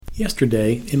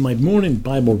Yesterday, in my morning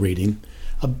Bible reading,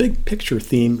 a big picture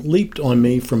theme leaped on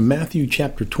me from Matthew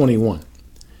chapter 21.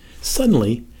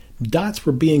 Suddenly, dots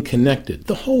were being connected.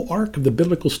 The whole arc of the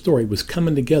biblical story was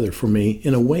coming together for me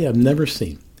in a way I've never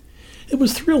seen. It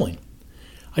was thrilling.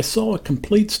 I saw a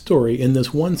complete story in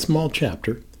this one small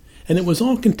chapter, and it was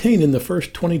all contained in the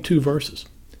first 22 verses.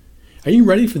 Are you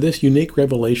ready for this unique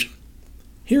revelation?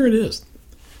 Here it is,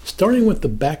 starting with the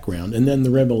background and then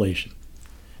the revelation.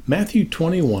 Matthew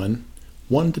 21,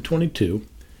 1-22,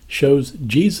 shows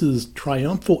Jesus'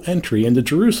 triumphal entry into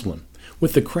Jerusalem,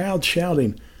 with the crowd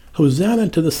shouting, "Hosanna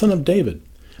to the Son of David!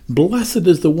 Blessed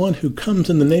is the one who comes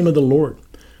in the name of the Lord!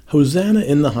 Hosanna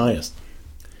in the highest!"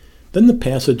 Then the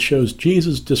passage shows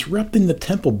Jesus disrupting the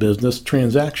temple business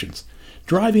transactions,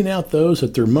 driving out those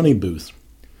at their money booths.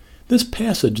 This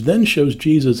passage then shows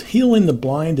Jesus healing the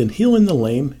blind and healing the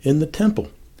lame in the temple.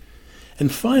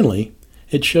 And finally,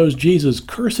 it shows Jesus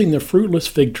cursing the fruitless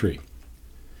fig tree.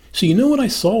 So you know what I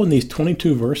saw in these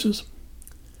 22 verses?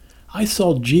 I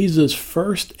saw Jesus'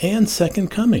 first and second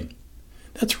coming.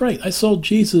 That's right, I saw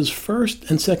Jesus' first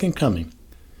and second coming.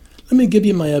 Let me give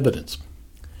you my evidence.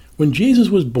 When Jesus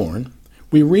was born,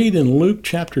 we read in Luke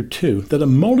chapter 2 that a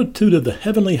multitude of the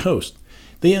heavenly host,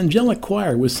 the angelic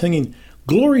choir, was singing,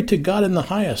 "Glory to God in the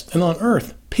highest, and on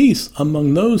earth peace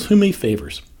among those whom he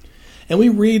favors." And we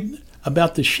read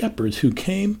about the shepherds who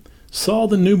came, saw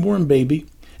the newborn baby,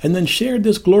 and then shared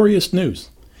this glorious news,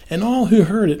 and all who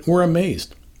heard it were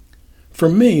amazed. For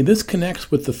me, this connects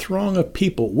with the throng of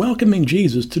people welcoming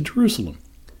Jesus to Jerusalem.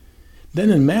 Then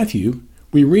in Matthew,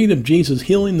 we read of Jesus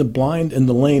healing the blind and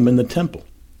the lame in the temple.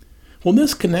 Well,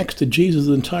 this connects to Jesus'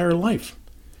 entire life,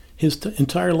 his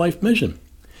entire life mission.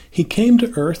 He came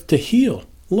to earth to heal,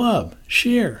 love,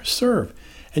 share, serve,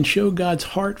 and show God's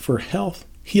heart for health,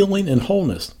 healing, and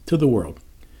wholeness to the world.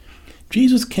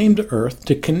 Jesus came to earth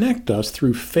to connect us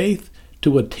through faith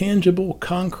to a tangible,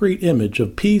 concrete image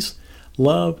of peace,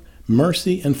 love,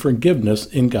 mercy, and forgiveness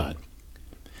in God.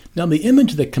 Now, the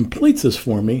image that completes this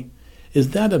for me is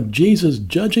that of Jesus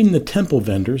judging the temple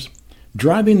vendors,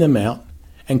 driving them out,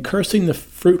 and cursing the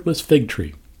fruitless fig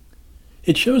tree.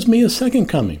 It shows me a second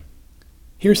coming.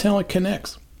 Here's how it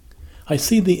connects. I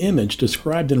see the image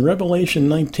described in Revelation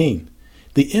 19,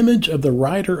 the image of the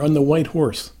rider on the white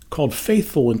horse, called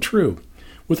Faithful and True,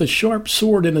 with a sharp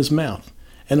sword in his mouth,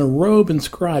 and a robe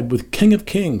inscribed with King of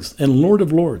Kings and Lord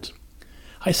of Lords.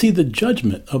 I see the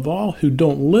judgment of all who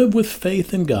don't live with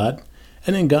faith in God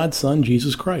and in God's Son,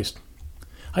 Jesus Christ.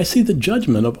 I see the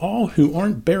judgment of all who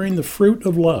aren't bearing the fruit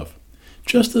of love,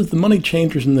 just as the money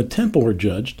changers in the temple are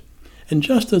judged, and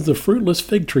just as the fruitless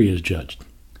fig tree is judged.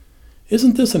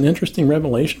 Isn't this an interesting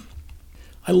revelation?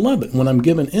 I love it when I'm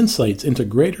given insights into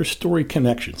greater story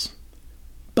connections.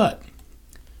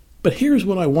 But here's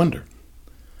what I wonder.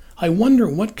 I wonder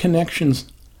what connections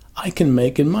I can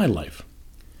make in my life.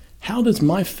 How does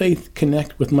my faith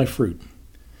connect with my fruit?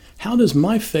 How does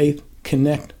my faith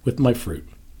connect with my fruit?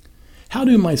 How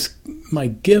do my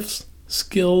gifts,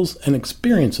 skills, and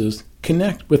experiences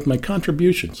connect with my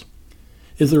contributions?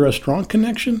 Is there a strong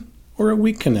connection or a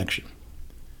weak connection?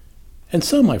 And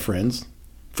so, my friends,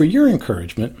 for your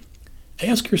encouragement,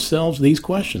 ask yourselves these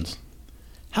questions.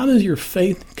 How does your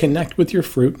faith connect with your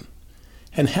fruit?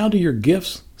 And how do your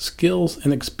gifts, skills,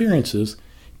 and experiences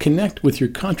connect with your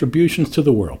contributions to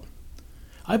the world?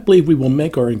 I believe we will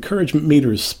make our encouragement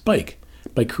meters spike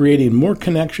by creating more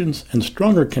connections and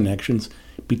stronger connections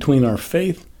between our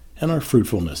faith and our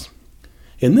fruitfulness.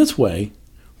 In this way,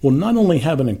 we'll not only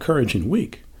have an encouraging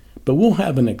week, but we'll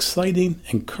have an exciting,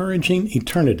 encouraging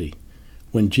eternity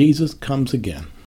when Jesus comes again.